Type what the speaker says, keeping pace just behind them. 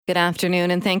Good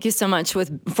afternoon, and thank you so much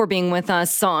for being with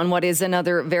us on what is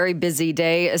another very busy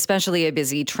day, especially a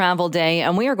busy travel day.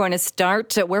 And we are going to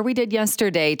start where we did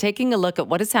yesterday, taking a look at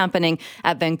what is happening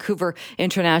at Vancouver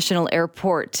International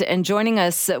Airport. And joining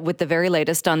us with the very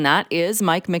latest on that is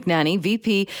Mike McNanny,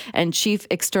 VP and Chief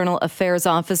External Affairs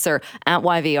Officer at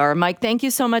YVR. Mike, thank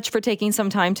you so much for taking some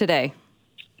time today.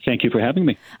 Thank you for having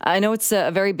me. I know it's a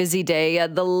very busy day.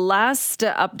 The last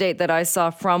update that I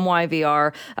saw from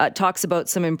YVR talks about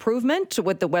some improvement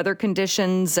with the weather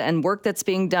conditions and work that's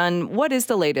being done. What is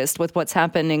the latest with what's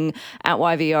happening at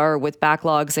YVR with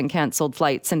backlogs and canceled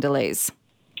flights and delays?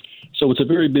 So it's a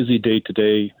very busy day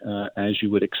today, as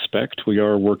you would expect. We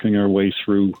are working our way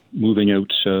through moving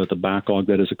out the backlog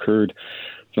that has occurred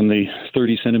from the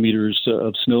 30 centimeters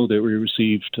of snow that we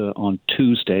received on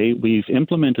Tuesday. We've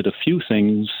implemented a few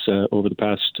things over the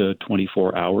past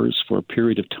 24 hours. For a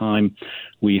period of time,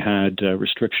 we had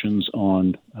restrictions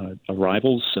on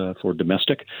arrivals for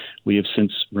domestic. We have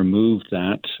since removed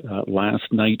that.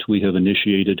 Last night, we have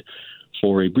initiated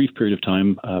for a brief period of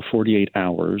time, 48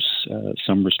 hours,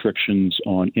 some restrictions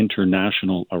on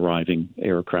international arriving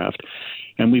aircraft.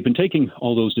 And we've been taking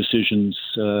all those decisions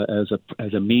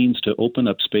as a means to open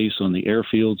up space on the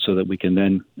airfield so that we can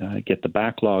then get the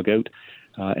backlog out.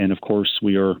 And of course,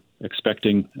 we are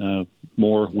expecting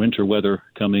more winter weather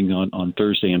coming on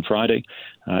Thursday and Friday,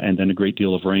 and then a great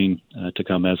deal of rain to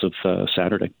come as of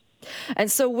Saturday.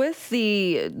 And so with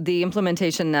the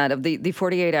implementation of the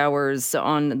 48 hours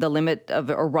on the limit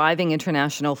of arriving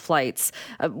international flights,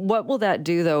 what will that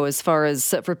do, though, as far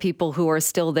as for people who are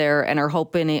still there and are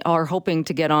hoping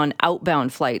to get on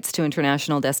outbound flights to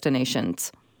international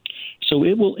destinations? So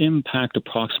it will impact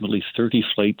approximately 30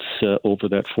 flights over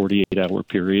that 48-hour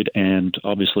period. And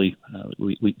obviously,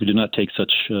 we do not take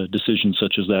such decisions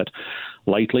such as that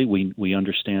lightly. We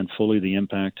understand fully the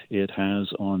impact it has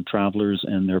on travelers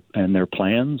and their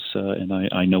plans. And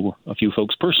I know a few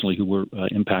folks personally who were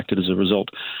impacted as a result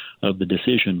of the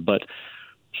decision. But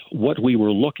what we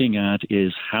were looking at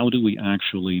is how do we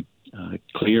actually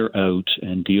clear out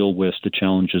and deal with the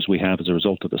challenges we have as a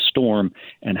result of the storm,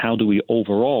 and how do we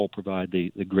overall provide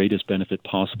the greatest benefit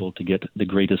possible to get the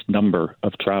greatest number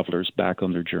of travelers back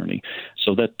on their journey.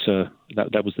 So that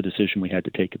was the decision we had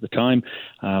to take at the time.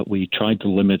 We tried to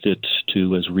limit it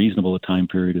to as reasonable a time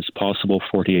period as possible,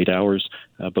 48 hours,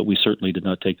 but we certainly did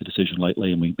not take the decision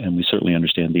lightly, and we certainly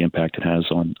understand the impact it has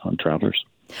on travelers.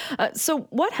 So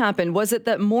what happened? Was it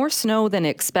that more snow than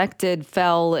expected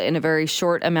fell in a very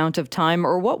short amount of time,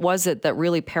 or what was it that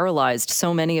really paralyzed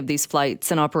so many of these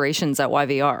flights and operations at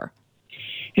YVR?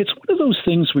 It's one of those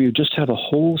things where you just have a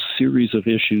whole series of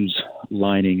issues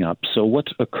lining up. So what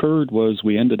occurred was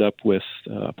we ended up with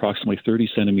approximately 30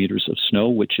 centimeters of snow,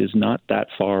 which is not that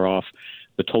far off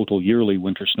the total yearly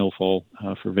winter snowfall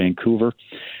for Vancouver.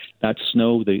 That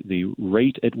snow, the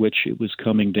rate at which it was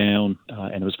coming down,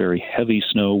 and it was very heavy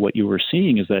snow, what you were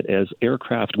seeing is that as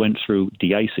aircraft went through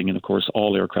de-icing, and of course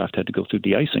all aircraft had to go through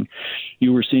de-icing,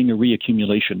 you were seeing a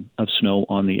reaccumulation of snow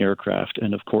on the aircraft,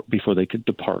 and of course before they could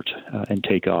depart and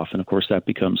take off. And of course that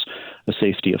becomes a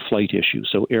safety of flight issue.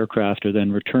 So aircraft are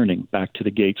then returning back to the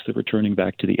gates, they're returning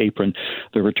back to the apron,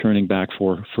 they're returning back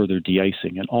for further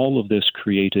de-icing. And all of this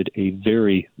created a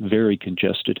very, very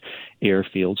congested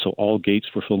airfield. So all gates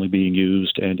were fully being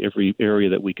used, and every area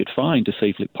that we could find to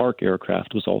safely park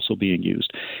aircraft was also being used.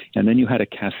 And then you had a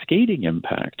cascading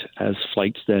impact as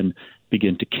flights then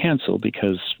begin to cancel,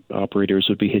 because operators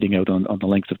would be hitting out on the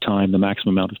length of time, the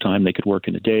maximum amount of time they could work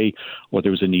in a day, or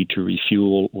there was a need to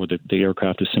refuel, or the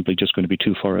aircraft is simply just going to be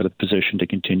too far out of position to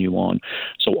continue on.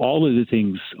 So all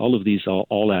of these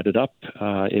all added up.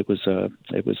 It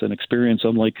was an experience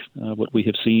unlike what we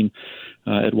have seen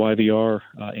at YVR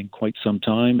in quite some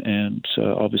time, and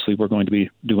obviously we're going to be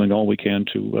doing all we can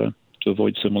to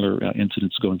avoid similar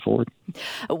incidents going forward.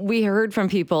 We heard from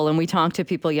people, and we talked to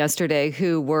people yesterday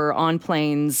who were on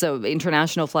planes, so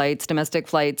international flights, domestic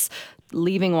flights,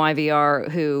 leaving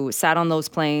YVR, who sat on those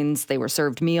planes. They were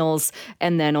served meals,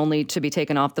 and then only to be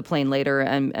taken off the plane later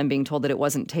and being told that it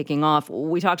wasn't taking off.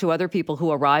 We talked to other people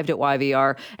who arrived at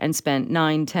YVR and spent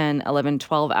 9, 10, 11,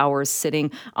 12 hours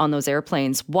sitting on those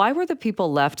airplanes. Why were the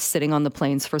people left sitting on the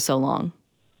planes for so long?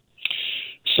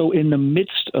 So in the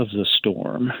midst of the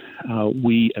storm,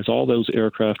 as all those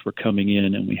aircraft were coming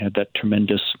in and we had that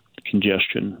tremendous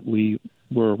congestion, we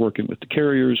were working with the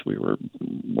carriers. We were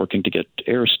working to get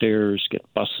air stairs, get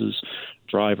buses,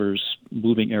 drivers,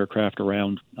 moving aircraft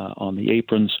around on the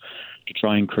aprons to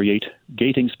try and create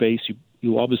gating space.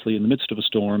 you obviously in the midst of a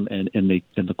storm and in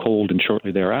the cold and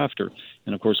shortly thereafter.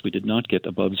 And of course, we did not get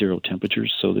above zero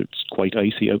temperatures, so it's quite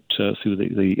icy out through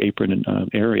the apron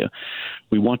area.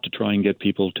 We want to try and get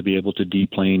people to be able to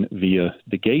deplane via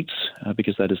the gates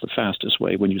because that is the fastest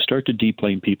way. When you start to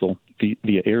deplane people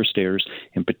via air stairs,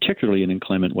 and particularly in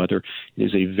inclement weather, it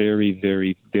is a very,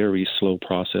 very, very slow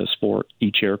process for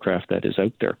each aircraft that is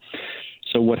out there.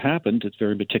 So what happened, it's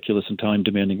very meticulous and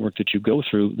time-demanding work that you go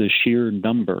through, the sheer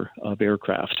number of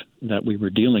aircraft that we were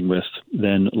dealing with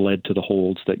then led to the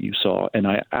holds that you saw. And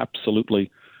we absolutely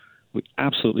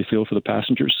feel for the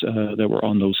passengers that were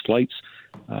on those flights.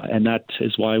 And that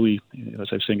is why as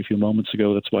I was saying a few moments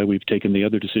ago, that's why we've taken the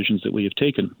other decisions that we have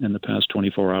taken in the past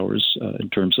 24 hours in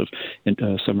terms of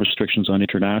some restrictions on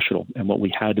international and what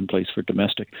we had in place for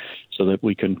domestic so that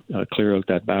we can clear out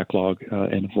that backlog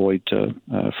and avoid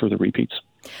further repeats.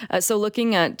 So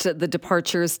looking at the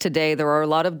departures today, there are a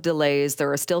lot of delays.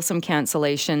 There are still some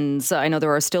cancellations. I know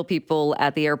there are still people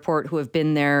at the airport who have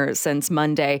been there since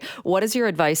Monday. What is your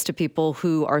advice to people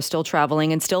who are still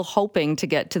traveling and still hoping to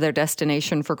get to their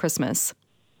destination for Christmas?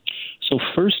 So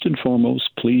first and foremost,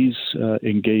 please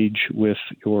engage with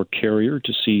your carrier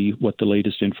to see what the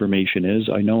latest information is.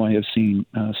 I know I have seen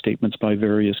statements by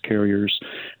various carriers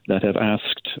that have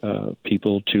asked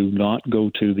people to not go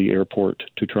to the airport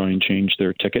to try and change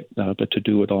their ticket, but to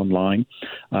do it online.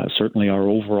 Certainly our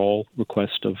overall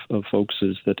request of folks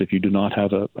is that if you do not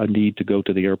have a need to go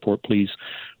to the airport, please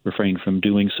refrain from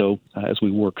doing so as we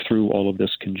work through all of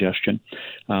this congestion.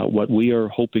 What we are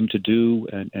hoping to do,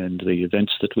 and the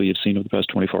events that we have seen over the past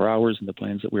 24 hours and the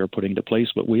plans that we are putting into place,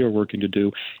 what we are working to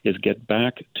do is get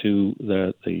back to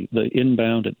the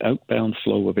inbound and outbound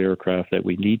flow of aircraft that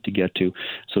we need to get to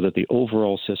so that the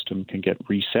overall system can get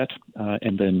reset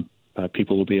and then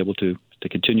people will be able to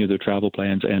continue their travel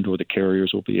plans and or the carriers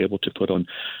will be able to put on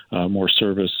more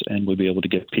service and will be able to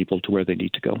get people to where they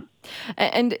need to go.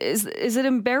 And is it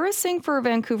embarrassing for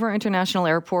Vancouver International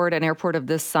Airport, an airport of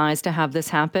this size, to have this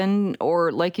happen?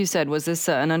 Or like you said, was this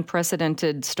an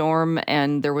unprecedented storm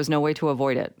and there was no way to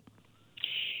avoid it?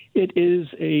 It is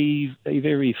a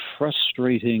very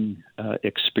frustrating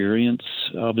experience.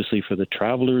 Obviously, for the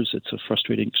travelers, it's a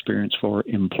frustrating experience for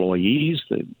employees.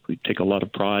 We take a lot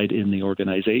of pride in the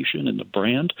organization and the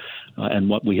brand and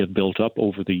what we have built up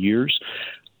over the years.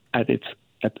 At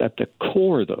the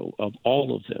core, though, of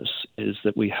all of this is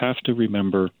that we have to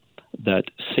remember that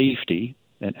safety,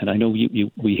 and I know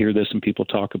we hear this and people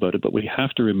talk about it, but we have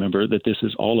to remember that this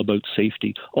is all about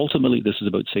safety. Ultimately, this is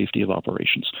about safety of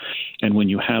operations. And when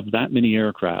you have that many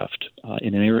aircraft on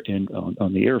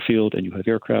the airfield and you have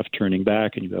aircraft turning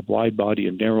back and you have wide body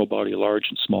and narrow body, large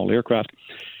and small aircraft,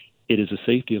 it is a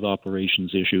safety of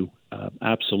operations issue.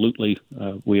 Absolutely,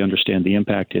 we understand the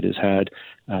impact it has had.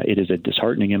 It is a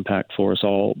disheartening impact for us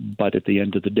all. But at the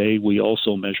end of the day, we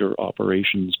also measure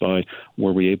operations by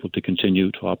were we able to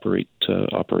continue to operate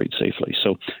safely.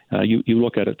 So you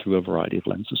look at it through a variety of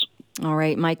lenses. All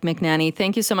right, Mike McNanny,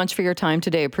 thank you so much for your time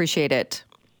today. Appreciate it.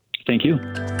 Thank you.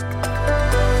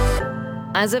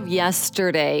 As of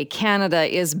yesterday, Canada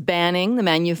is banning the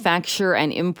manufacture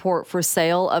and import for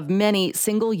sale of many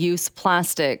single-use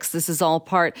plastics. This is all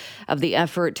part of the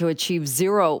effort to achieve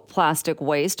zero plastic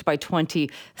waste by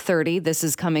 2030. This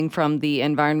is coming from the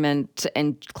Environment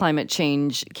and Climate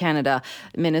Change Canada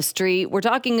Ministry. We're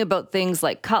talking about things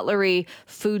like cutlery,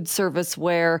 food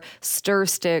serviceware, stir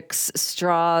sticks,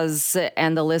 straws,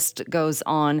 and the list goes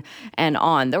on and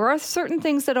on. There are certain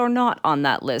things that are not on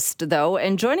that list, though,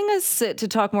 and joining us to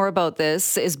talk more about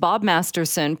this is Bob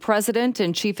Masterson, President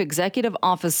and Chief Executive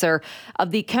Officer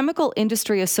of the Chemical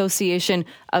Industry Association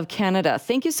of Canada.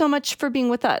 Thank you so much for being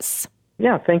with us.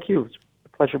 Yeah, thank you. It's a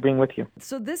pleasure being with you.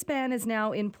 So this ban is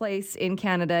now in place in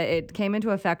Canada. It came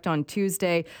into effect on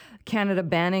Tuesday. Canada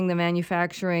banning the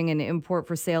manufacturing and import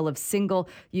for sale of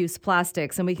single-use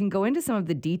plastics. And we can go into some of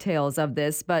the details of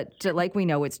this, but like we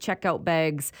know, it's checkout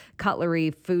bags, cutlery,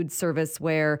 food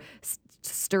serviceware,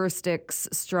 stir sticks,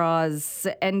 straws.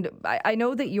 And I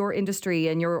know that your industry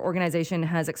and your organization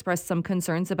has expressed some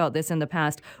concerns about this in the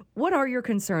past. What are your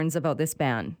concerns about this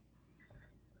ban?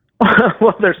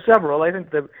 Well, there's several. I think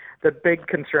the big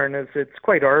concern is it's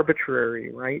quite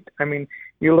arbitrary, right? I mean,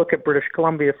 you look at British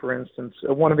Columbia, for instance,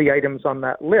 one of the items on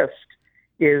that list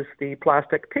is the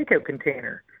plastic takeout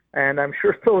container. And I'm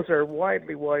sure those are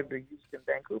widely used in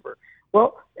Vancouver.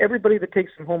 Well, everybody that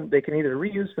takes them home, they can either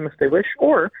reuse them if they wish,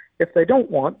 or if they don't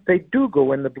want, they do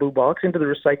go in the blue box into the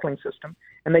recycling system,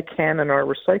 and they can and are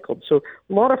recycled. So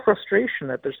a lot of frustration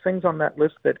that there's things on that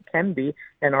list that can be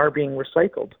and are being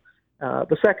recycled.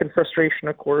 The second frustration,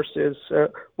 of course, is,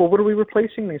 what are we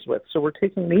replacing these with? So we're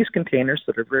taking these containers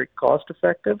that are very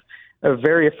cost-effective,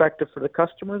 very effective for the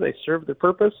customer, they serve their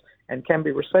purpose, and can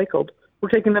be recycled. We're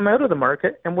taking them out of the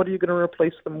market, and what are you going to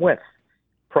replace them with?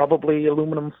 Probably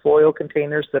aluminum foil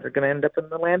containers that are going to end up in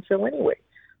the landfill anyway.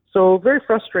 So very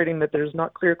frustrating that there's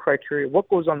not clear criteria what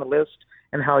goes on the list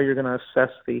and how you're going to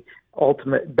assess the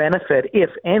ultimate benefit, if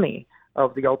any,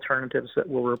 of the alternatives that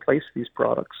will replace these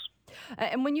products.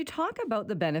 And when you talk about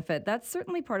the benefit, that's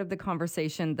certainly part of the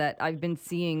conversation that I've been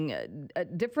seeing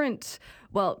different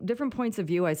points of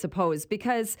view, I suppose,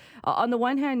 because on the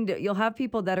one hand, you'll have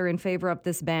people that are in favor of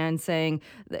this ban saying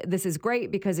this is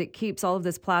great because it keeps all of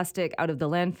this plastic out of the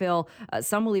landfill.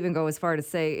 Some will even go as far to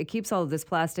say it keeps all of this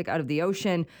plastic out of the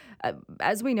ocean.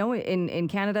 As we know, in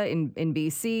Canada, in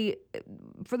BC,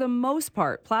 for the most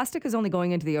part, plastic is only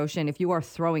going into the ocean if you are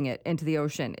throwing it into the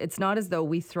ocean. It's not as though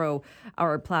we throw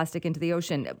our plastic into the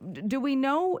ocean. Do we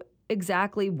know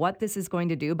exactly what this is going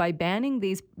to do by banning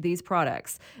these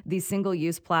products, these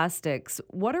single-use plastics?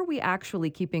 What are we actually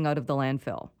keeping out of the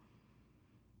landfill?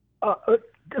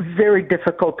 Very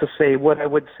difficult to say. What I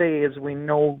would say is we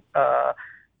know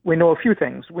a few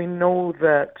things. We know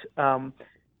that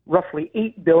roughly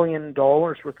 $8 billion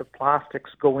worth of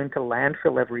plastics go into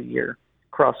landfill every year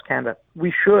across Canada.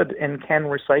 We should and can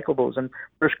recycle those, and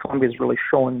British Columbia is really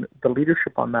showing the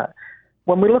leadership on that.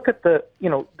 When we look at there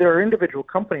are individual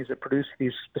companies that produce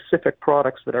these specific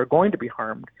products that are going to be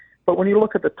harmed, but when you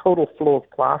look at the total flow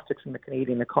of plastics in the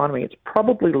Canadian economy, it's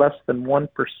probably less than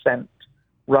 1%,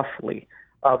 roughly,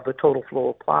 of the total flow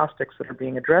of plastics that are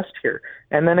being addressed here.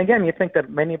 And then again, you think that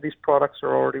many of these products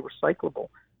are already recyclable.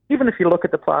 Even if you look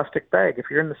at the plastic bag, if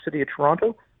you're in the city of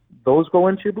Toronto, those go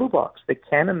into your blue box. They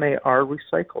can and they are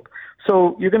recycled.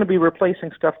 So you're going to be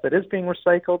replacing stuff that is being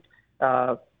recycled.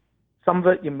 Some of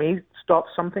it, you may stop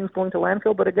some things going to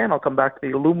landfill, but again, I'll come back to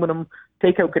the aluminum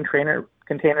takeout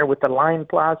container with the lined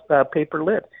paper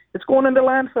lid. It's going into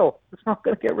landfill. It's not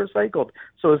going to get recycled.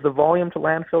 So is the volume to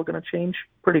landfill going to change?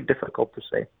 Pretty difficult to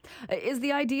say. Is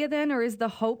the idea then, or is the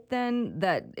hope then,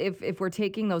 that if we're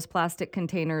taking those plastic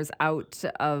containers out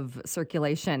of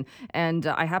circulation, and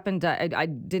I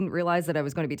didn't realize that I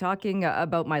was going to be talking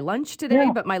about my lunch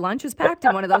today, but my lunch was packed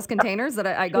in one of those containers that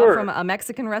I got from a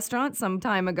Mexican restaurant some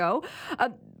time ago.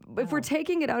 If we're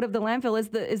taking it out of the landfill,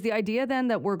 is the idea then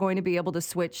that we're going to be able to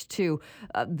switch to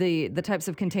the types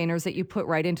of containers that you put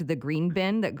right into the green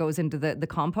bin that goes into the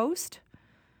compost?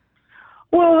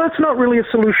 Well, that's not really a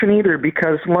solution either,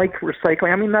 because like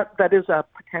recycling, I mean, that is a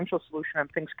potential solution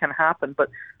and things can happen, but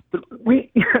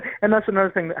and that's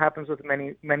another thing that happens with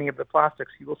many of the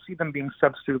plastics. You will see them being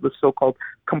substituted with so-called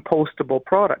compostable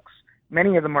products.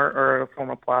 Many of them are a form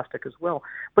of plastic as well.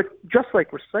 But just like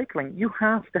recycling, you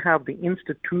have to have the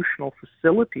institutional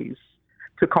facilities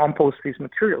to compost these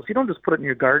materials. You don't just put it in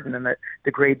your garden and it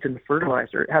degrades into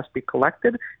fertilizer. It has to be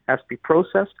collected, has to be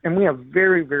processed, and we have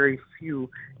very, very few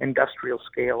industrial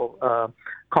scale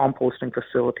composting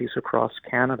facilities across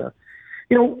Canada.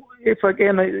 If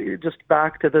again, just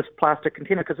back to this plastic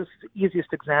container, because it's the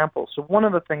easiest example. So one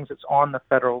of the things that's on the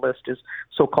federal list is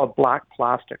so-called black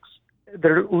plastics.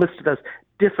 They're listed as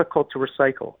difficult to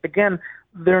recycle. Again,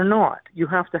 they're not. You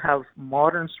have to have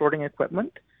modern sorting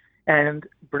equipment, and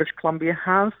British Columbia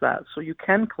has that. So you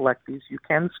can collect these, you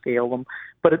can scale them,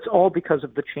 but it's all because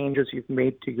of the changes you've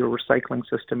made to your recycling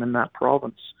system in that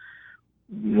province.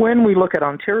 When we look at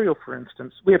Ontario, for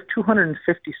instance, we have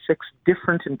 256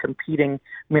 different and competing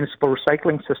municipal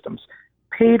recycling systems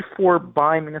paid for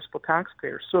by municipal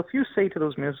taxpayers. So if you say to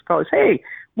those municipalities, hey,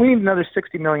 we need another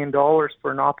 $60 million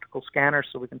for an optical scanner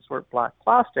so we can sort black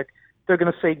plastic, they're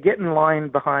going to say, get in line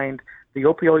behind the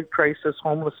opioid crisis,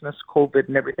 homelessness, COVID,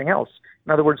 and everything else.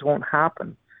 In other words, it won't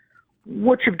happen.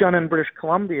 What you've done in British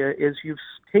Columbia is you've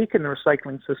taken the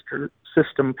recycling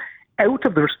system out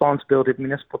of the responsibility of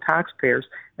municipal taxpayers,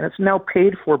 and it's now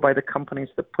paid for by the companies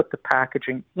that put the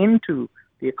packaging into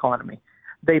the economy.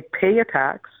 They pay a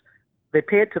tax, they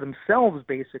pay it to themselves,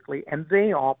 basically, and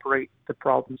they operate the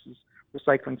province's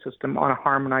recycling system on a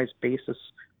harmonized basis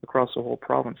across the whole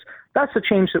province. That's a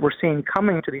change that we're seeing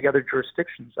coming to the other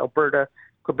jurisdictions, Alberta,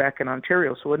 Quebec, and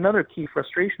Ontario. So another key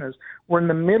frustration is we're in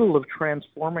the middle of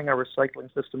transforming our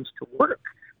recycling systems to work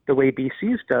the way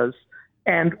BC's does,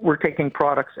 and we're taking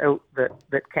products out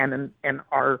that can and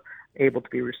are able to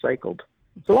be recycled.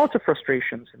 So lots of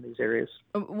frustrations in these areas.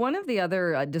 One of the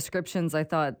other descriptions I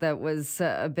thought that was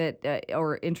a bit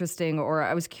or interesting, or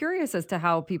I was curious as to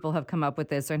how people have come up with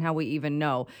this and how we even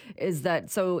know, is that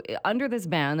so under this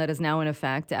ban that is now in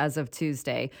effect as of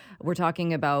Tuesday, we're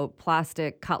talking about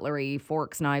plastic cutlery,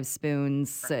 forks, knives,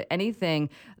 spoons, anything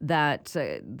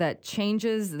that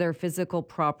changes their physical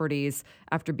properties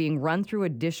after being run through a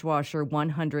dishwasher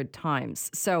 100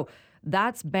 times. So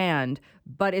that's banned,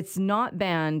 but it's not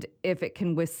banned if it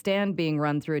can withstand being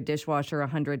run through a dishwasher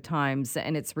 100 times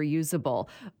and it's reusable.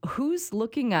 Who's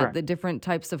looking at the different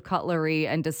types of cutlery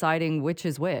and deciding which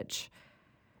is which?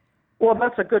 Well,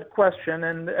 that's a good question,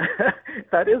 and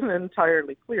that isn't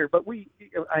entirely clear. But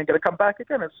I'm going to come back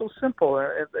again. It's so simple.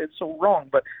 It's so wrong.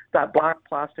 But that black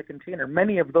plastic container,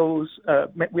 many of those,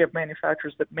 we have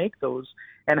manufacturers that make those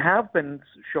and have been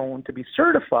shown to be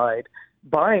certified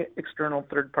by external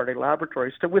third-party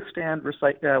laboratories to withstand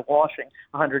washing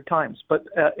 100 times. But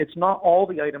it's not all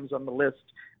the items on the list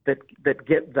that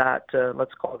get that,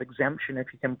 let's call it exemption, if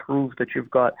you can prove that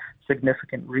you've got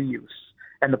significant reuse.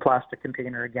 And the plastic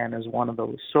container, again, is one of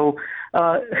those. So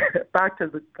back to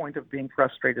the point of being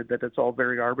frustrated that it's all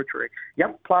very arbitrary.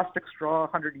 Yep, plastic straw,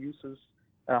 100 uses,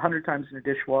 100 times in a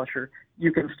dishwasher.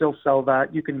 You can still sell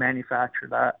that. You can manufacture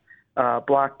that.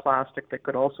 Black plastic that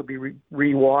could also be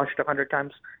re-washed 100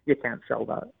 times, you can't sell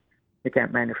that. You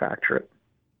can't manufacture it.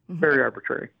 Very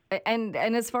arbitrary. And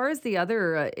as far as the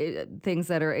other things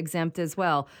that are exempt as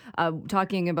well,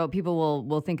 talking about people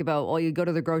will think about, well, you go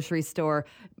to the grocery store,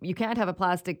 you can't have a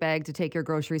plastic bag to take your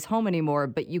groceries home anymore,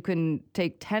 but you can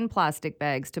take 10 plastic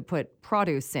bags to put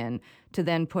produce in, to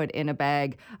then put in a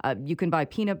bag. You can buy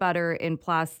peanut butter in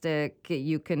plastic.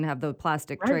 You can have the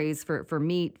plastic trays for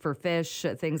meat, for fish,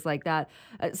 things like that.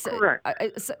 Correct.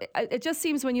 It just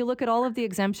seems when you look at all of the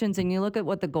exemptions and you look at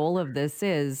what the goal of this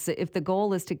is, if the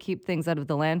goal is to keep things out of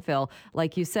the landfill,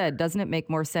 like you said, doesn't it make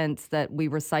more sense that we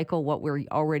recycle what we're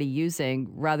already using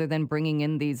rather than bringing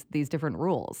in these different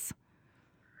rules?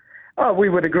 We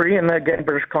would agree. And again,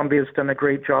 British Columbia has done a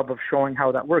great job of showing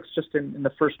how that works. Just in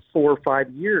the first 4 or 5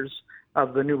 years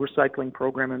of the new recycling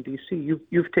program in BC,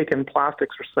 you've taken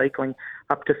plastics recycling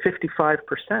up to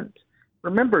 55%.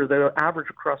 Remember, the average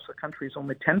across the country is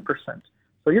only 10%.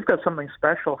 So you've got something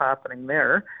special happening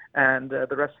there, and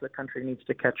the rest of the country needs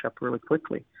to catch up really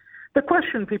quickly. The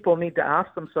question people need to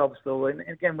ask themselves, though, and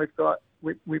again,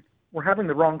 we're having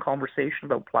the wrong conversation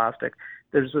about plastic.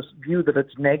 There's this view that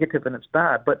it's negative and it's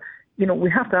bad, but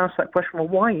we have to ask that question. Well,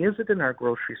 why is it in our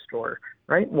grocery store,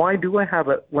 right? Why do I have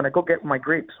it when I go get my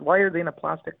grapes? Why are they in a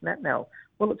plastic net now?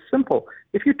 Well, it's simple.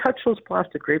 If you touch those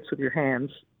plastic grapes with your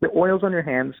hands, the oils on your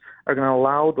hands are going to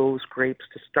allow those grapes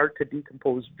to start to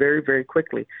decompose very, very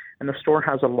quickly, and the store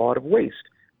has a lot of waste.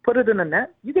 Put it in a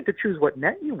net. You get to choose what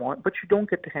net you want, but you don't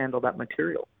get to handle that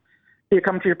material. You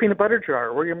come to your peanut butter jar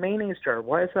or your mayonnaise jar.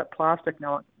 Why is that plastic,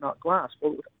 not glass?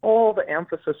 Well, with all the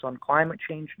emphasis on climate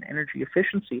change and energy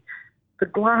efficiency, the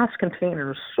glass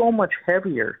container is so much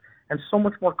heavier and so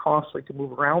much more costly to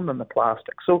move around than the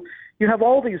plastic. So you have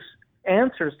all these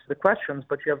answers to the questions,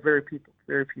 but you have very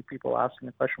few people asking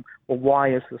the question, well,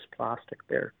 why is this plastic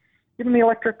there? Even the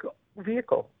electric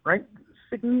vehicle, right?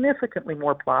 Significantly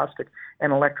more plastic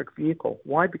an electric vehicle.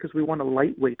 Why? Because we want to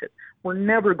lightweight it. We're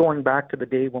never going back to the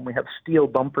day when we have steel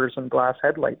bumpers and glass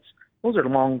headlights. Those are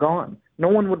long gone. No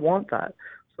one would want that.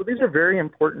 So these are very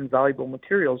important, valuable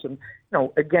materials. And,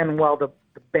 again, while the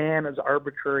ban is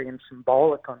arbitrary and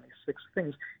symbolic on these 6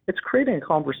 things, it's creating a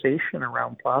conversation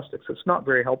around plastics that's not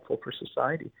very helpful for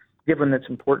society, given its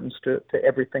importance to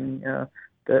everything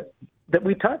that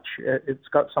we touch. It's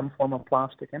got some form of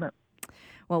plastic in it.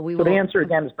 Well, so the answer,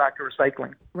 again, is back to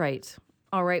recycling. Right.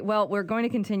 All right. Well, we're going to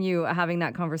continue having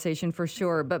that conversation for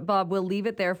sure. But, Bob, we'll leave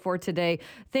it there for today.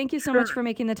 Thank you so much for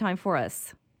making the time for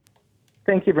us.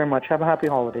 Thank you very much. Have a happy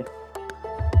holiday.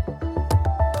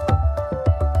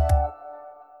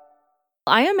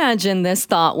 I imagine this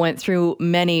thought went through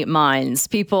many minds.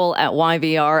 People at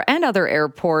YVR and other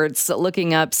airports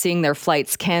looking up, seeing their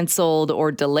flights canceled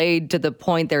or delayed to the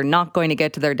point they're not going to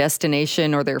get to their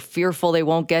destination, or they're fearful they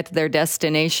won't get to their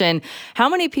destination. How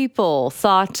many people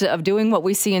thought of doing what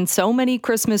we see in so many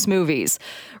Christmas movies?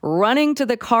 Running to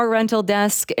the car rental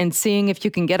desk and seeing if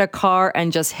you can get a car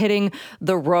and just hitting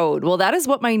the road. Well, that is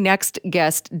what my next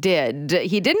guest did.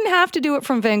 He didn't have to do it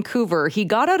from Vancouver. He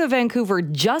got out of Vancouver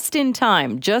just in time,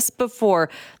 just before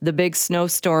the big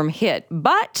snowstorm hit.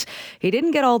 But he didn't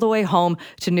get all the way home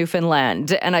to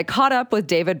Newfoundland. And I caught up with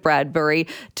David Bradbury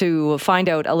to find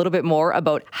out a little bit more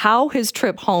about how his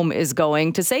trip home is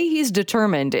going. To say he's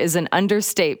determined is an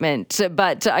understatement.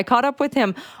 But I caught up with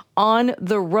him on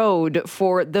the road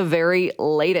for the very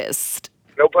latest.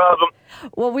 No problem.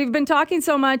 Well, we've been talking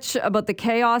so much about the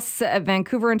chaos at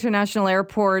Vancouver International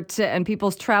Airport and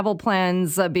people's travel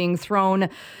plans being thrown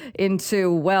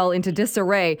into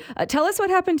disarray. Tell us what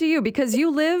happened to you, because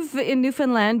you live in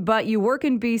Newfoundland, but you work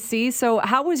in BC. So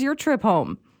how was your trip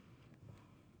home?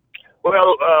 Well,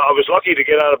 I was lucky to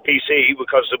get out of BC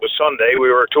because it was Sunday. We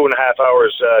were 2.5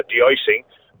 hours de-icing,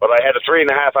 but I had a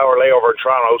 3.5 hour layover in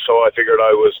Toronto, so I figured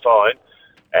I was fine.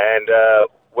 And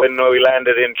when we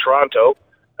landed in Toronto,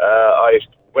 I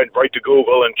went right to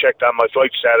Google and checked on my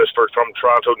flight status from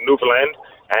Toronto to Newfoundland,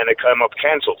 and it came up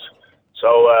cancelled.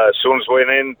 So as soon as we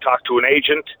went in, talked to an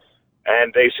agent,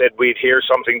 and they said we'd hear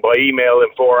something by email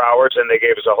in 4 hours, and they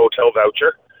gave us a hotel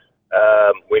voucher.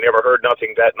 We never heard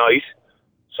nothing that night.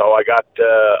 So I got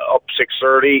up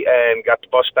 6:30 and got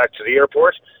the bus back to the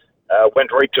airport,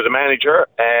 went right to the manager,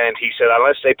 and he said,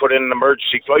 unless they put in an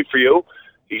emergency flight for you,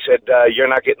 he said, you're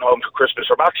not getting home for Christmas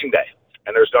or Boxing Day,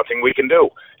 and there's nothing we can do.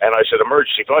 And I said,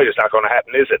 emergency flight is not going to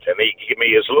happen, is it? And he gave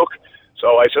me his look.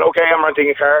 So I said, okay, I'm renting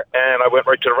a car, and I went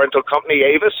right to the rental company,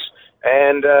 Avis,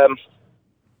 and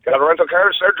got a rental car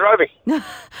and started driving.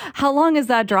 How long is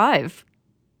that drive?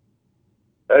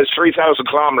 It's 3,000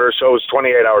 kilometers, so it's a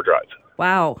 28-hour drive.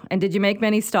 Wow. And did you make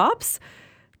many stops?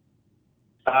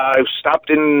 I stopped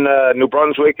in New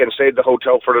Brunswick and stayed at the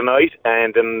hotel for the night,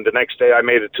 and then the next day I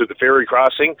made it to the ferry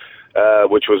crossing,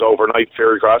 which was overnight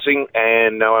ferry crossing,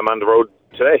 and now I'm on the road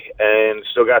today and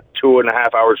still got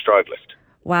 2.5 hours drive left.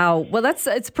 Wow. Well,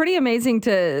 it's pretty amazing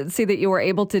to see that you were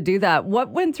able to do that. What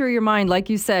went through your mind? Like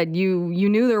you said, you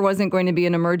knew there wasn't going to be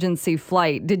an emergency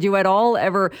flight. Did you at all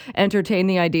ever entertain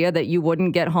the idea that you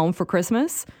wouldn't get home for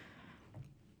Christmas?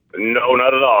 No,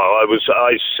 not at all.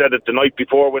 I said it the night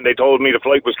before when they told me the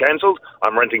flight was cancelled.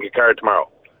 I'm renting a car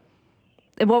tomorrow.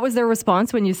 And what was their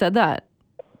response when you said that?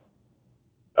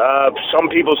 Some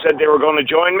people said they were going to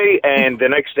join me, and the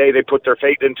next day they put their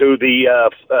faith into the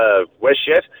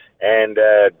WestJet, and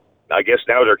I guess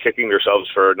now they're kicking themselves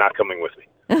for not coming with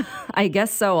me. I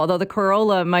guess so, although the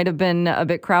Corolla might have been a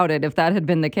bit crowded if that had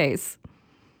been the case.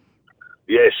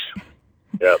 Yes.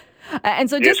 Yeah. And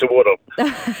so yes, it would have.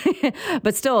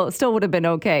 but still would have been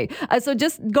okay. So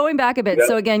just going back a bit. Yeah.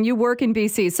 So again, you work in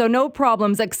BC, so no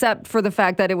problems except for the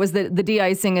fact that it was the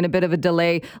de-icing and a bit of a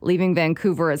delay leaving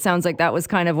Vancouver. It sounds like that was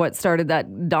kind of what started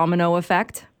that domino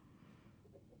effect.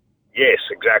 Yes,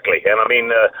 exactly. And I mean,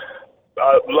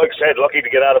 like I said, lucky to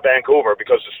get out of Vancouver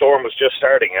because the storm was just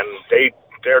starting, and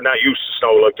they're not used to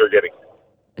snow like they're getting.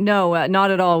 No,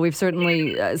 not at all. We've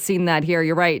certainly seen that here.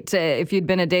 You're right. If you'd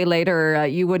been a day later,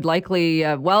 you would likely,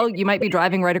 you might be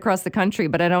driving right across the country,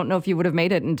 but I don't know if you would have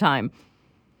made it in time.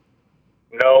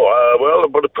 No,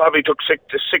 but it probably took 6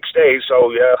 days,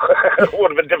 so yeah, it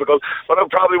would have been difficult. But I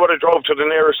probably would have drove to the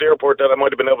nearest airport that I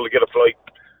might have been able to get a flight.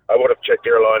 I would have checked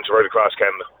airlines right across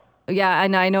Canada. Yeah,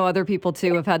 and I know other people,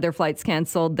 too, have had their flights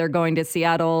canceled. They're going to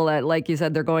Seattle. Like you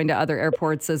said, they're going to other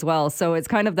airports as well. So it's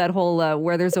kind of that whole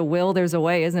where there's a will, there's a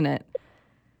way, isn't it?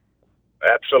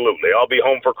 Absolutely. I'll be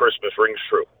home for Christmas. Rings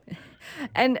true.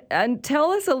 And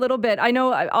tell us a little bit. I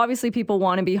know, obviously, people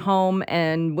want to be home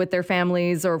and with their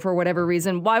families or for whatever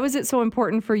reason. Why was it so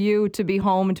important for you to be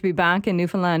home and to be back in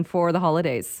Newfoundland for the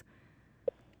holidays?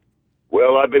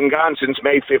 Well, I've been gone since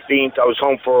May 15th. I was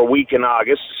home for a week in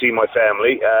August to see my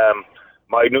family.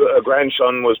 My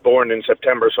grandson was born in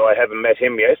September, so I haven't met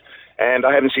him yet. And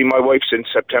I haven't seen my wife since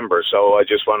September, so I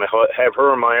just want to have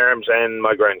her in my arms and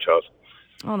my grandchild.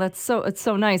 Oh, it's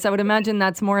so nice. I would imagine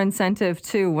that's more incentive,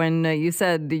 too, when you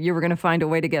said you were going to find a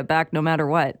way to get back no matter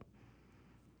what.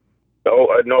 Oh,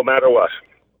 no matter what.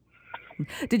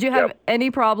 Did you have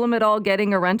any problem at all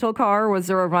getting a rental car? Was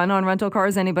there a run on rental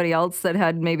cars? Anybody else that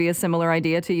had maybe a similar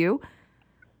idea to you?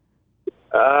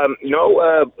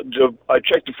 No. I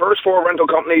checked the first 4 rental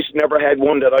companies, never had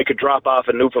one that I could drop off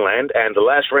in Newfoundland. And the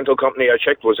last rental company I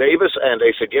checked was Avis, and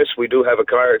they said, yes, we do have a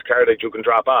car that you can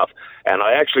drop off. And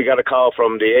I actually got a call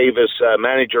from the Avis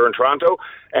manager in Toronto,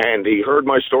 and he heard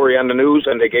my story on the news,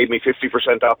 and they gave me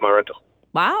 50% off my rental.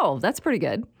 Wow, that's pretty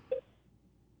good.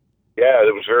 Yeah,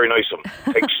 it was very nice of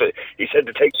him. He said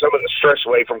to take some of the stress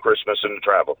away from Christmas and the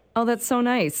travel. Oh, that's so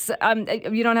nice.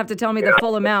 You don't have to tell me the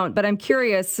full amount, but I'm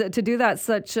curious to do that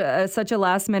such a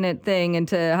last minute thing and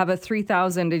to have a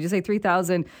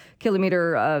 3,000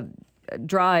 kilometer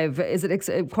drive. Is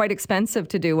it quite expensive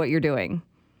to do what you're doing?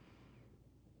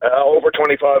 Over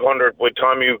 $2,500 with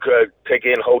time you could take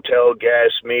in hotel,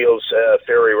 gas, meals,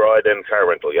 ferry ride, and car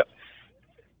rental. Yeah.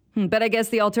 But I guess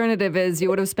the alternative is you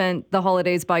would have spent the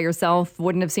holidays by yourself,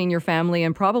 wouldn't have seen your family,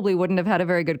 and probably wouldn't have had a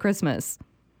very good Christmas.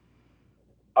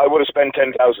 I would have spent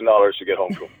 $10,000 to get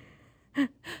home to him.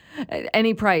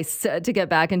 Any price to get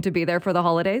back and to be there for the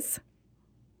holidays?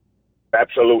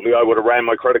 Absolutely. I would have ran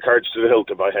my credit cards to the hilt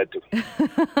if I had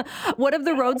to. What have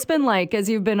the roads been like as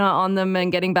you've been on them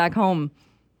and getting back home?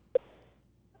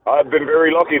 I've been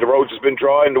very lucky. The roads has been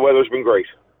dry and the weather's been great.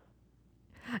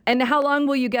 And how long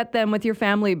will you get them with your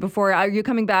family before? Are you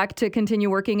coming back to continue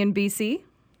working in BC?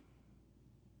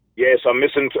 Yes, I'm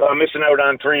missing out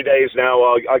on 3 days now.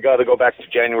 I got to go back to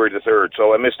January the 3rd,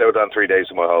 so I missed out on 3 days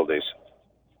of my holidays.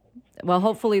 Well,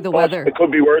 hopefully the But weather. it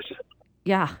could be worse.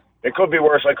 Yeah. It could be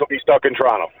worse. I could be stuck in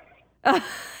Toronto.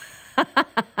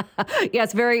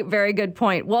 Yes, very, very good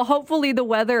point. Well, hopefully the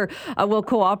weather will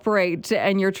cooperate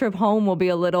and your trip home will be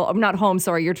a little, not home,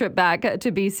 sorry, your trip back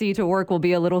to BC to work will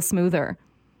be a little smoother.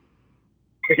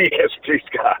 Yes, please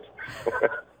God.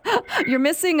 You're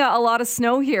missing a lot of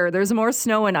snow here. There's more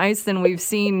snow and ice than we've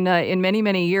seen in many,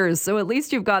 many years. So at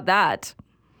least you've got that.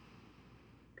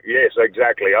 Yes,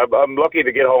 exactly. I'm lucky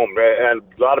to get home. And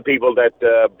a lot of people that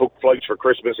book flights for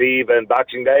Christmas Eve and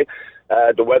Boxing Day,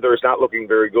 the weather is not looking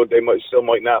very good. They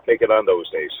might not make it on those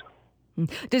days.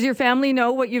 Does your family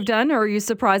know what you've done, or are you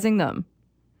surprising them?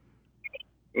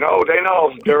 No, they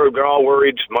know. They're all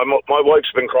worried. My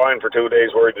wife's been crying for 2 days,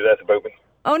 worried to death about me.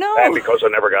 Oh, no. And because I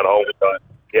never got home in time.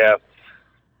 Yeah.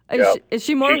 Is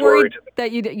she more She's worried worried.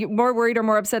 that you more worried or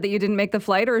more upset that you didn't make the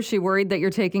flight, or is she worried that you're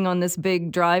taking on this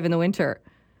big drive in the winter?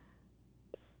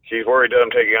 She's worried that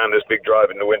I'm taking on this big drive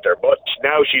in the winter. But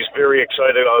now she's very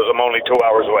excited as I'm only 2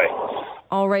 hours away.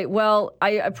 All right. Well,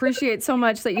 I appreciate so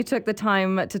much that you took the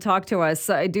time to talk to us.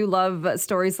 I do love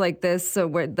stories like this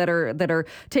that are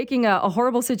taking a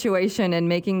horrible situation and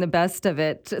making the best of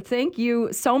it. Thank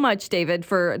you so much, David,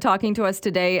 for talking to us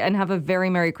today, and have a very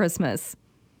Merry Christmas.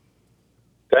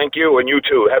 Thank you, and you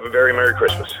too. Have a very Merry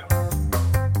Christmas.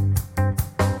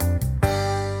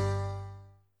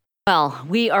 Well,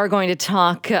 we are going to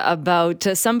talk about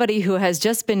somebody who has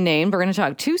just been named. We're going to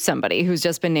talk to somebody who's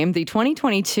just been named the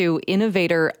 2022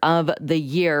 Innovator of the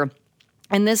Year.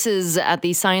 And this is at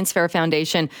the Science Fair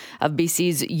Foundation of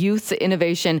BC's Youth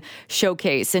Innovation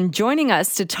Showcase. And joining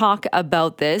us to talk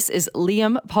about this is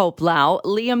Liam Pope-Lau.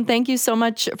 Liam, thank you so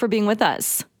much for being with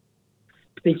us.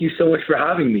 Thank you so much for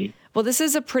having me. Well, this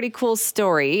is a pretty cool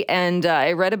story, and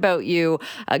I read about you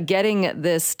getting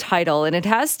this title, and it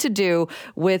has to do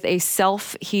with a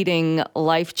self-heating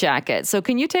life jacket. So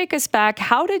can you take us back?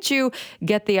 How did you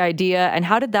get the idea, and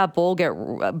how did that ball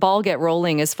get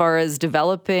rolling as far as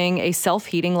developing a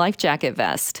self-heating life jacket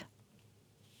vest?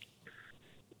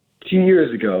 2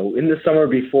 years ago, in the summer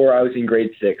before I was in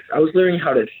grade 6, I was learning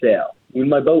how to sail when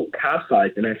my boat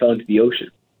capsized and I fell into the ocean.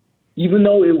 Even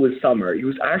though it was summer, it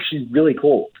was actually really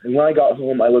cold. And when I got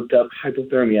home, I looked up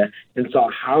hypothermia and saw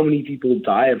how many people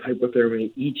die of hypothermia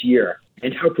each year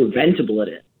and how preventable it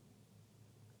is.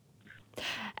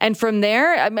 And from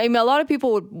there, I mean, a lot of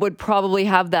people would probably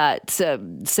have that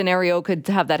scenario, could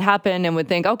have that happen and would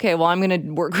think, okay, well, I'm going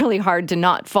to work really hard to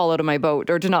not fall out of my boat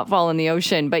or to not fall in the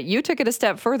ocean. But you took it a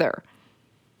step further.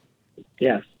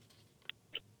 Yes.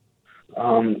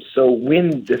 So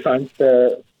when the science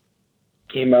fair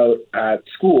came out at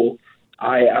school,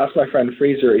 I asked my friend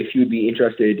Fraser if he would be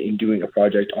interested in doing a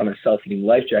project on a self-heating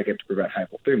life jacket to prevent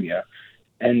hypothermia,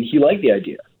 and he liked the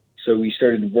idea. So we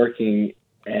started working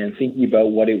and thinking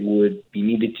about what it would be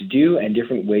needed to do and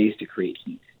different ways to create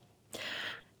heat.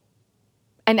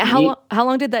 And how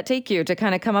long did that take you to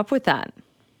kind of come up with that?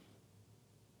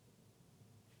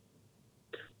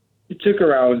 It took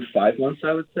around 5 months,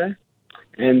 I would say.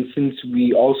 And since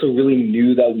we also really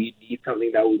knew that we need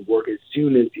something that would work as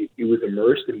soon as it was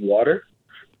immersed in water,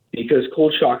 because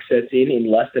cold shock sets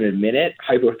in less than a minute,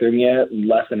 hypothermia in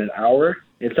less than an hour,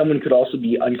 and someone could also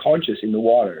be unconscious in the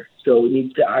water. So it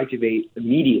needs to activate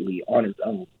immediately on its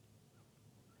own.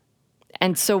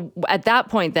 And so at that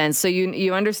point then, so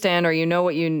you understand, or you know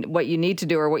what you need to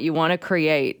do or what you want to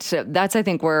create. That's, I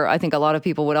think, where I think a lot of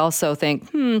people would also think,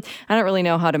 I don't really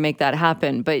know how to make that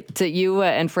happen. But you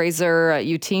and Fraser,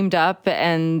 you teamed up,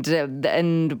 and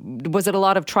was it a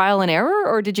lot of trial and error,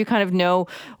 or did you kind of know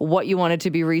what you wanted to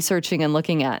be researching and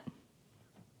looking at?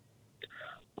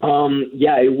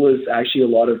 Yeah, it was actually a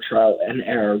lot of trial and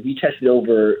error. We tested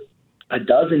over a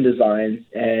dozen designs,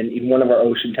 and in one of our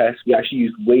ocean tests, we actually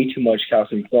used way too much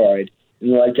calcium chloride,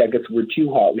 and the life jackets were too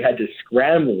hot. We had to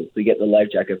scramble to get the life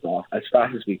jackets off as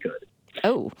fast as we could.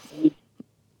 Oh. It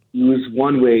was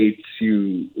one way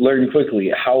to learn quickly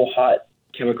how hot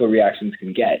chemical reactions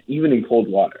can get, even in cold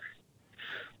water.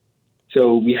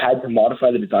 So we had to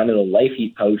modify the design of the life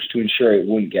heat pouch to ensure it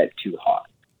wouldn't get too hot.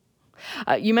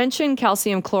 You mentioned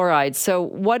calcium chloride. So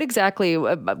what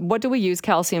do we use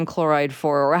calcium chloride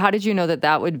for? Or how did you know that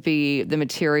that would be the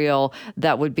material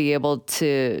that would be able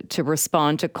to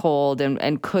respond to cold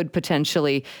and could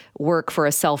potentially work for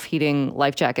a self-heating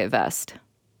life jacket vest?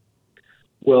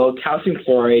 Well, calcium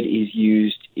chloride is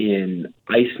used in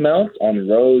ice melt on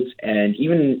roads and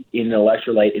even in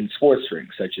electrolyte in sports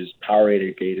drinks such as Powerade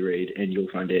or Gatorade, and you'll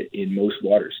find it in most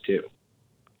waters too.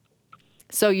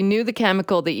 So you knew the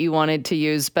chemical that you wanted to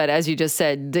use, but as you just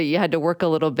said, you had to work a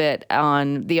little bit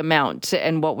on the amount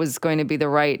and what was going to be the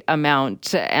right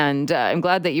amount. And I'm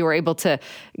glad that you were able to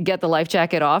get the life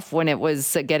jacket off when it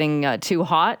was getting too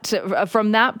hot.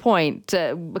 From that point,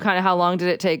 kind of how long did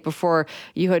it take before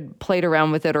you had played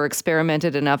around with it or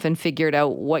experimented enough and figured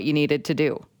out what you needed to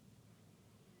do?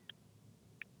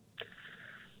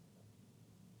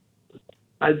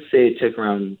 I'd say it took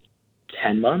around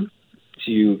 10 months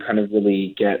to kind of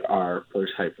really get our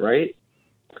prototype right.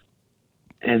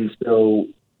 And so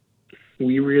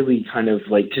we really kind of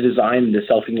to design the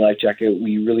self-heating life jacket,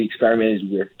 we really experimented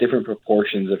with different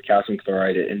proportions of calcium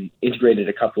chloride and integrated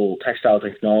a couple textile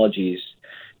technologies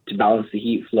to balance the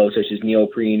heat flow, such as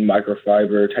neoprene,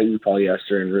 microfiber, tightly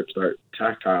polyester, and ripstart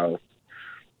tactile.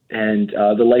 And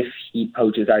the life heat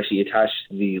pouch is actually attached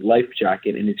to the life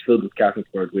jacket, and it's filled with calcium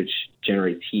chloride, which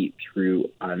generates heat through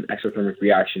an exothermic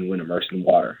reaction when immersed in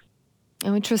water.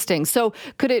 Oh, interesting. So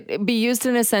could it be used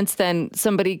in a sense then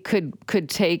somebody could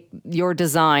take your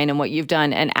design and what you've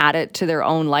done and add it to their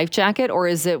own life jacket, or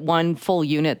is it one full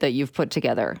unit that you've put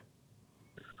together?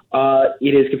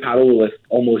 It is compatible with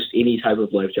almost any type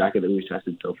of life jacket that we've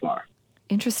tested so far.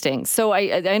 Interesting. So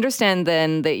I understand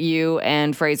then that you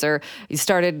and Fraser, you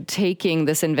started taking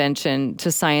this invention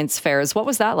to science fairs. What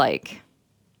was that like?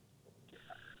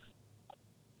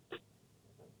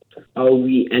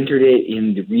 We entered it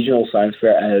in the regional science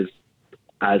fair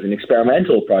as an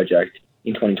experimental project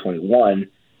in 2021,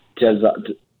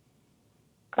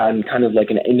 and kind of like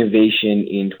an innovation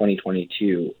in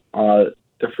 2022.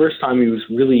 The first time it was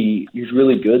really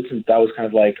good, since that was kind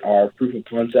of like our proof of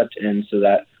concept, and so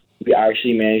that we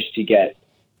actually managed to get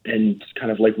and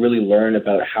kind of really learn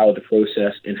about how the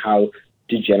process and how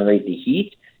to generate the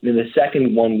heat. And then the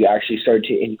second one, we actually started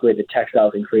to integrate the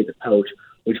textiles and create the pouch,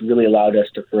 which really allowed us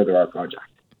to further our project.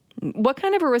 What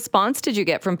kind of a response did you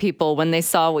get from people when they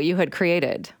saw what you had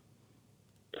created?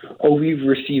 Oh, we've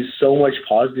received so much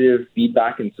positive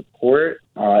feedback and support,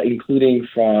 including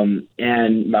from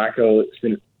Anne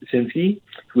Mako-Sinski,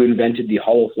 who invented the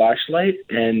hollow flashlight.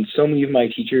 And so many of my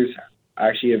teachers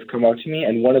actually have come up to me,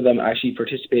 and one of them actually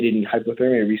participated in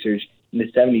hypothermia research in the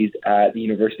 70s at the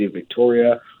University of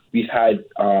Victoria. We've had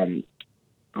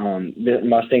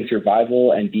Mustang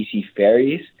Survival and BC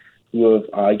Ferries who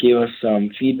have gave us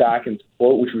some feedback and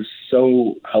support, which was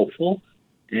so helpful,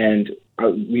 and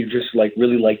we'd just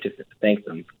really like to thank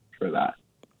them for that.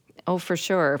 Oh, for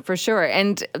sure. For sure.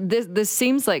 And this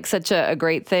seems like such a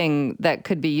great thing that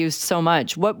could be used so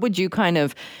much. What would you kind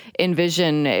of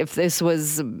envision if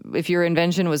your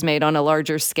invention was made on a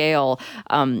larger scale?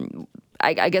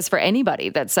 I guess for anybody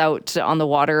that's out on the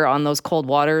water, on those cold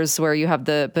waters where you have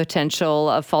the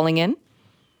potential of falling in?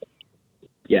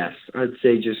 Yes, I'd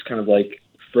say just kind of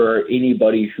for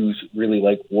anybody who's really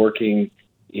working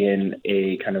in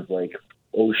a kind of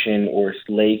ocean or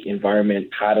lake environment,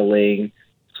 paddling,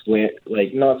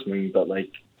 not swimming, but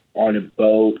on a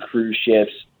boat, cruise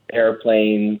ships,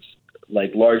 airplanes,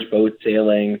 large boat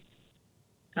sailing.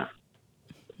 Yeah.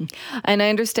 And I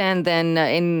understand then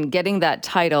in getting that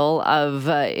title of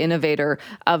Innovator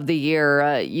of the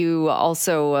Year, you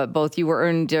also got the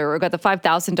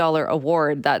 $5,000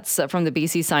 award. That's from the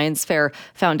BC Science Fair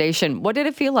Foundation. What did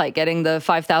it feel like getting the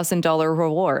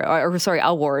 $5,000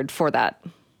 award for that?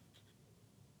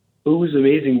 It was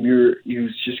amazing. It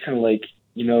was just kind of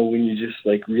when you just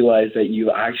realize that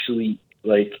you actually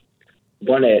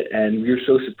won it, and we were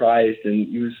so surprised,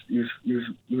 and it was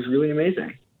really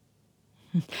amazing.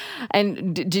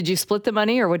 And did you split the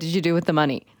money, or what did you do with the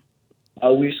money?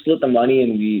 We split the money,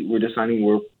 and we were deciding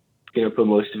we're going to put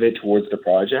most of it towards the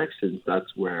project, since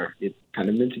that's where it kind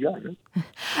of meant to go.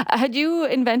 Had you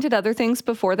invented other things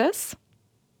before this?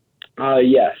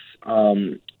 Yes.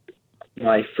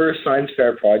 My first science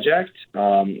fair project,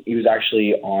 it was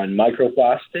actually on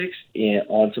microplastics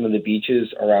on some of the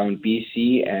beaches around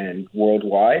BC and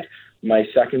worldwide. My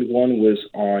second one was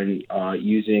on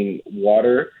using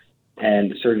water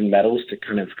and certain metals to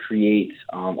kind of create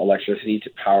electricity to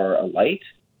power a light.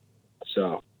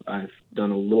 So I've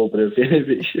done a little bit of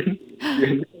innovation.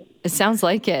 It sounds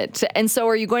like it. And so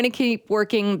are you going to keep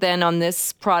working then on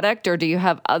this product, or do you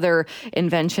have other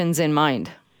inventions in mind?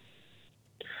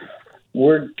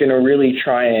 we're gonna really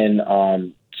try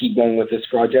and keep going with this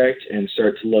project and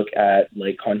start to look at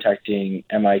like contacting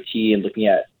MIT and looking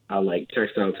at like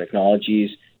textile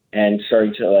technologies and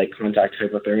starting to like contact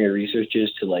hypothermia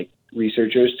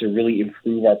researchers to really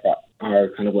improve our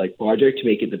kind of like project to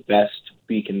make it the best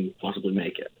we can possibly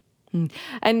make it.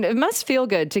 And it must feel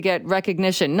good to get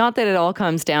recognition. Not that it all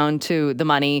comes down to the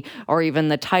money or even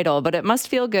the title, but it must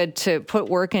feel good to put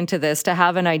work into this, to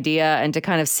have an idea and to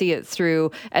kind of see it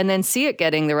through and then see it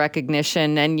getting the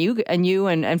recognition and you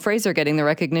and Fraser getting the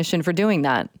recognition for doing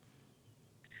that.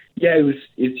 Yeah,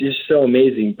 it's just so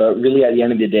amazing. But really at the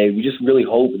end of the day, we just really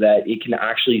hope that it can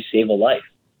actually save a life.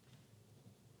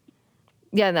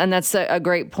 Yeah, and that's a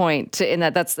great point. In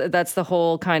that's the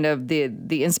whole kind of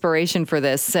the inspiration for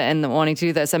this and the wanting to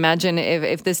do this. Imagine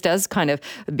if this does kind of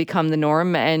become the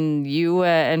norm, and you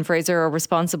and Fraser are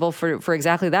responsible for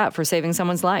exactly that, for saving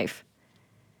someone's life.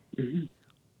 Mm-hmm.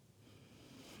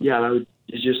 Yeah,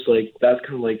 it's just like that's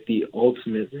kind of like the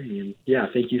ultimate thing. And yeah,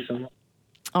 thank you so much.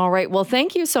 All right. Well,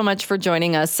 thank you so much for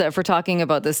joining us, for talking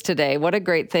about this today. What a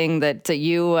great thing that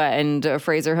you and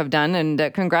Fraser have done.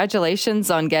 And congratulations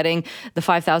on getting the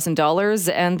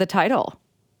 $5,000 and the title.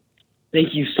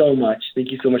 Thank you so much.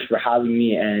 Thank you so much for having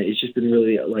me. And it's just been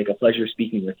really like a pleasure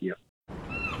speaking with you.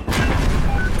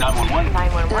 911.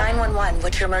 911.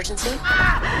 What's your emergency?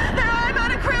 I'm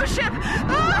on a cruise ship.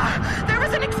 There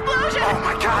was an explosion. Oh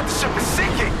my God, the ship is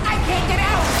sinking. I can't get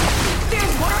out.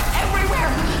 There's water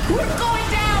everywhere. We're going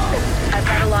down. I've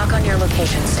got a lock on your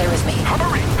location. Stay with me.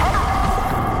 Hurry,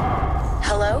 hurry.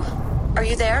 Hello? Are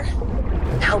you there?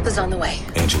 Help is on the way.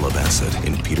 Angela Bassett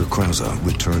and Peter Krause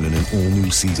return in an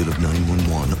all-new season of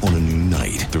 911 on a new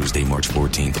night. Thursday, March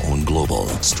 14th on Global.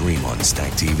 Stream on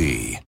Stack TV.